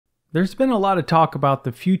There's been a lot of talk about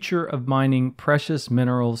the future of mining precious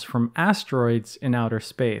minerals from asteroids in outer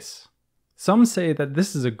space. Some say that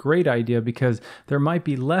this is a great idea because there might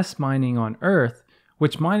be less mining on Earth,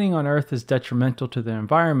 which mining on Earth is detrimental to the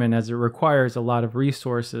environment as it requires a lot of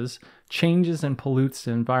resources, changes and pollutes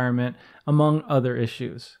the environment, among other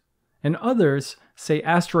issues. And others say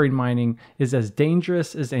asteroid mining is as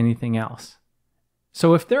dangerous as anything else.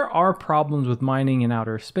 So if there are problems with mining in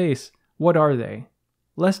outer space, what are they?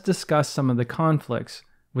 Let's discuss some of the conflicts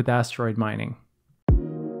with asteroid mining.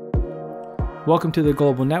 Welcome to the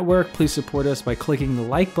Global Network. Please support us by clicking the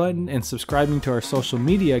like button and subscribing to our social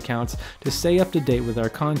media accounts to stay up to date with our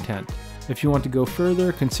content. If you want to go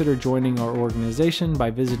further, consider joining our organization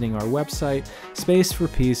by visiting our website,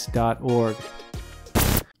 spaceforpeace.org.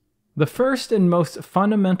 The first and most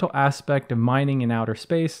fundamental aspect of mining in outer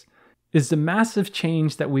space is the massive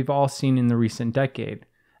change that we've all seen in the recent decade.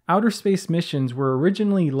 Outer space missions were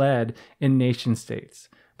originally led in nation-states,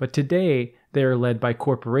 but today they are led by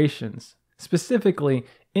corporations, specifically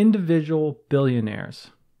individual billionaires.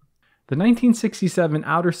 The 1967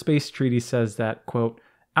 Outer Space Treaty says that, quote,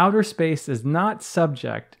 outer space is not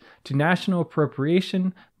subject to national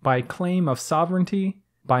appropriation by claim of sovereignty,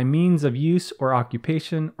 by means of use or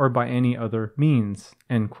occupation, or by any other means,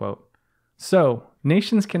 end quote. So,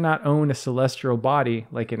 nations cannot own a celestial body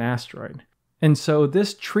like an asteroid. And so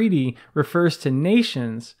this treaty refers to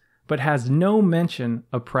nations, but has no mention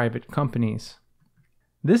of private companies.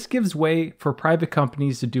 This gives way for private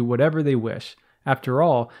companies to do whatever they wish. After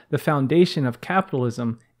all, the foundation of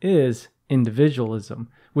capitalism is individualism,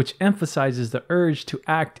 which emphasizes the urge to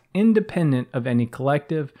act independent of any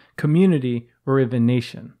collective, community, or even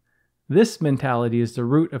nation. This mentality is the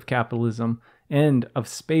root of capitalism and of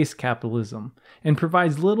space capitalism, and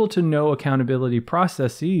provides little to no accountability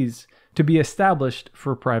processes to be established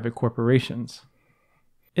for private corporations.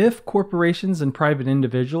 If corporations and private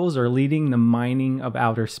individuals are leading the mining of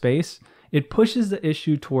outer space, it pushes the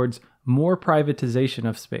issue towards more privatization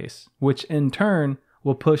of space, which in turn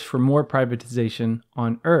will push for more privatization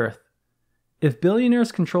on Earth. If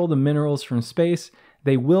billionaires control the minerals from space,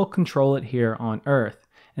 they will control it here on Earth,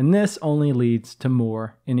 and this only leads to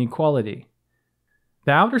more inequality.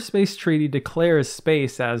 The Outer Space Treaty declares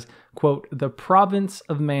space as, quote, the province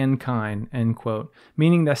of mankind, end quote,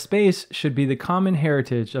 meaning that space should be the common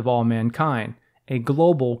heritage of all mankind, a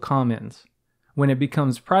global commons. When it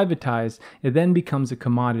becomes privatized, it then becomes a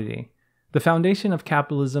commodity. The foundation of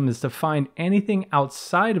capitalism is to find anything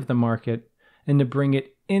outside of the market and to bring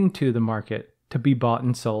it into the market to be bought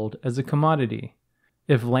and sold as a commodity.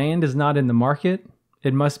 If land is not in the market,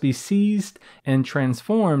 it must be seized and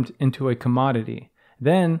transformed into a commodity,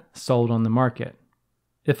 then sold on the market.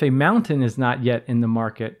 If a mountain is not yet in the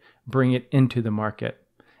market, bring it into the market.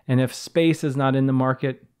 And if space is not in the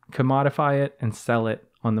market, commodify it and sell it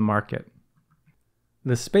on the market.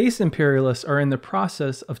 The space imperialists are in the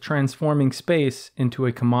process of transforming space into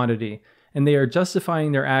a commodity, and they are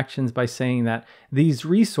justifying their actions by saying that these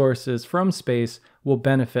resources from space will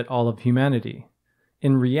benefit all of humanity.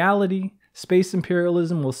 In reality, space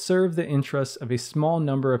imperialism will serve the interests of a small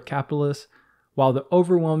number of capitalists, while the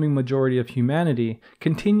overwhelming majority of humanity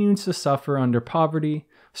continues to suffer under poverty,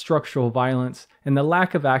 structural violence, and the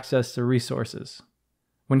lack of access to resources.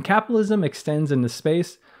 When capitalism extends into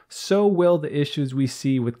space, so will the issues we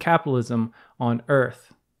see with capitalism on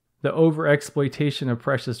Earth, the overexploitation of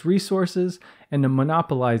precious resources and the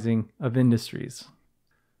monopolizing of industries.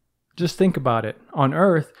 Just think about it. On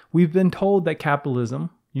Earth, we've been told that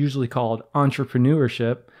capitalism, usually called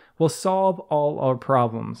entrepreneurship, will solve all our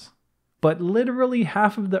problems. But literally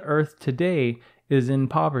half of the Earth today is in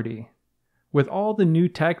poverty. With all the new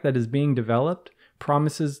tech that is being developed,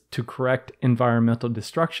 promises to correct environmental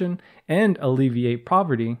destruction and alleviate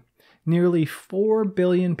poverty, nearly 4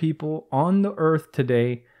 billion people on the Earth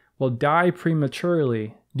today will die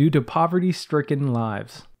prematurely due to poverty-stricken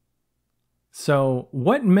lives. So,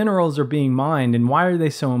 what minerals are being mined and why are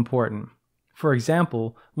they so important? For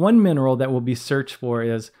example, one mineral that will be searched for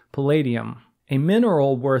is palladium, a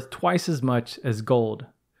mineral worth twice as much as gold.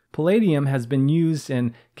 Palladium has been used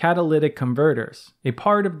in catalytic converters, a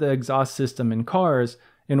part of the exhaust system in cars,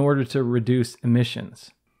 in order to reduce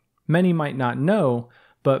emissions. Many might not know,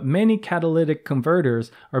 but many catalytic converters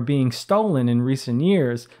are being stolen in recent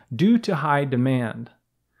years due to high demand.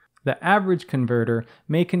 The average converter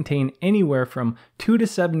may contain anywhere from 2 to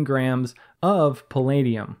 7 grams of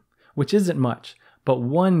palladium, which isn't much, but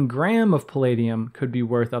 1 gram of palladium could be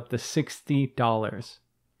worth up to $60.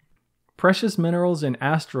 Precious minerals and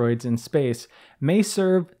asteroids in space may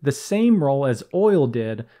serve the same role as oil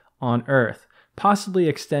did on Earth, possibly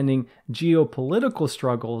extending geopolitical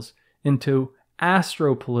struggles into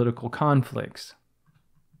astropolitical conflicts.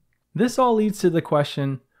 This all leads to the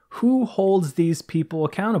question, who holds these people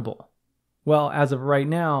accountable? Well, as of right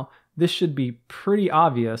now, this should be pretty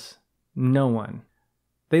obvious: no one.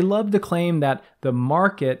 They love to claim that the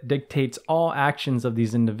market dictates all actions of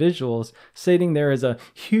these individuals, stating there is a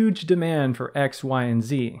huge demand for X, Y, and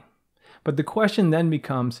Z. But the question then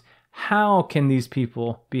becomes, how can these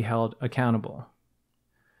people be held accountable?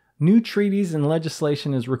 New treaties and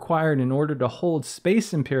legislation is required in order to hold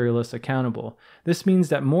space imperialists accountable. This means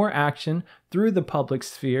that more action through the public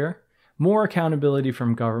sphere, more accountability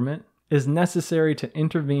from government, is necessary to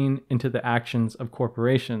intervene into the actions of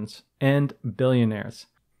corporations and billionaires.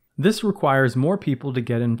 This requires more people to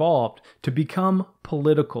get involved, to become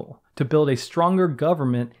political, to build a stronger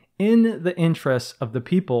government in the interests of the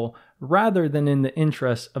people rather than in the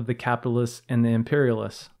interests of the capitalists and the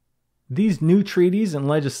imperialists. These new treaties and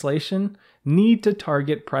legislation need to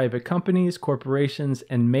target private companies, corporations,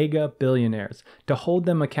 and mega billionaires to hold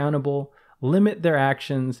them accountable, limit their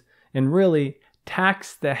actions, and really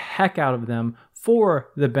tax the heck out of them for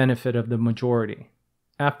the benefit of the majority.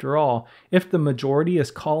 After all, if the majority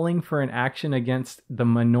is calling for an action against the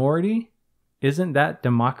minority, isn't that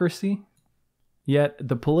democracy? Yet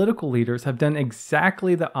the political leaders have done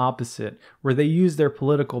exactly the opposite, where they use their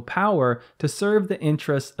political power to serve the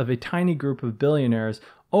interests of a tiny group of billionaires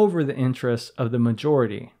over the interests of the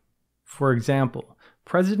majority. For example,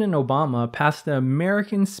 President Obama passed the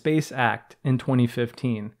American Space Act in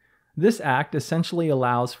 2015. This act essentially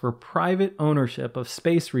allows for private ownership of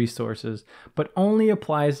space resources, but only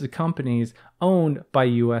applies to companies owned by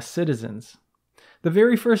U.S. citizens. The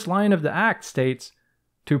very first line of the act states,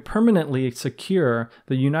 "To permanently secure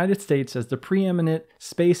the United States as the preeminent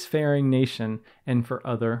spacefaring nation and for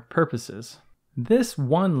other purposes." This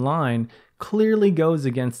one line clearly goes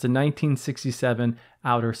against the 1967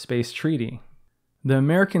 Outer Space Treaty. The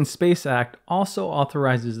American Space Act also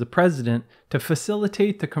authorizes the president to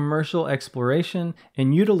facilitate the commercial exploration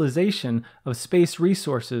and utilization of space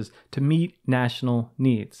resources to meet national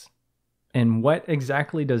needs. And what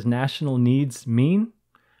exactly does national needs mean?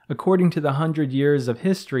 According to the 100 years of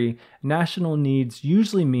history, national needs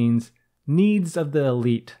usually means needs of the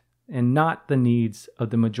elite and not the needs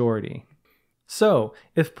of the majority. So,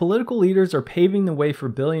 if political leaders are paving the way for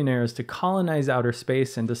billionaires to colonize outer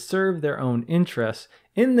space and to serve their own interests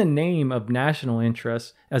in the name of national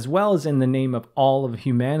interests, as well as in the name of all of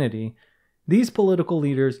humanity, these political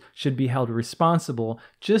leaders should be held responsible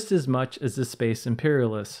just as much as the space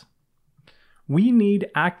imperialists. We need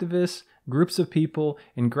activists, groups of people,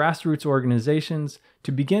 and grassroots organizations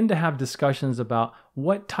to begin to have discussions about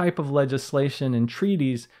what type of legislation and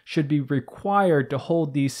treaties should be required to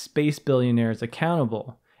hold these space billionaires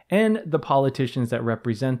accountable, and the politicians that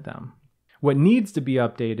represent them. What needs to be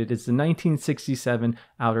updated is the 1967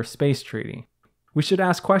 Outer Space Treaty. We should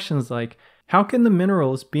ask questions like, how can the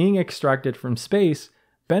minerals being extracted from space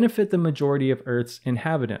benefit the majority of Earth's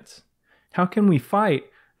inhabitants? How can we fight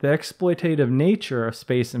the exploitative nature of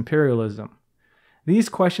space imperialism? These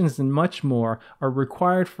questions and much more are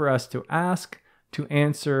required for us to ask, to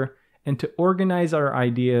answer, and to organize our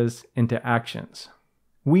ideas into actions.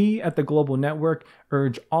 We at the Global Network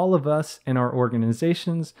urge all of us and our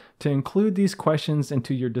organizations to include these questions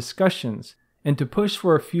into your discussions and to push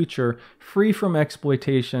for a future free from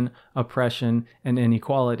exploitation, oppression, and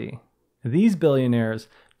inequality. These billionaires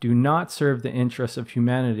do not serve the interests of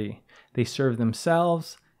humanity. They serve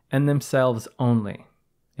themselves and themselves only.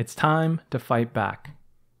 It's time to fight back.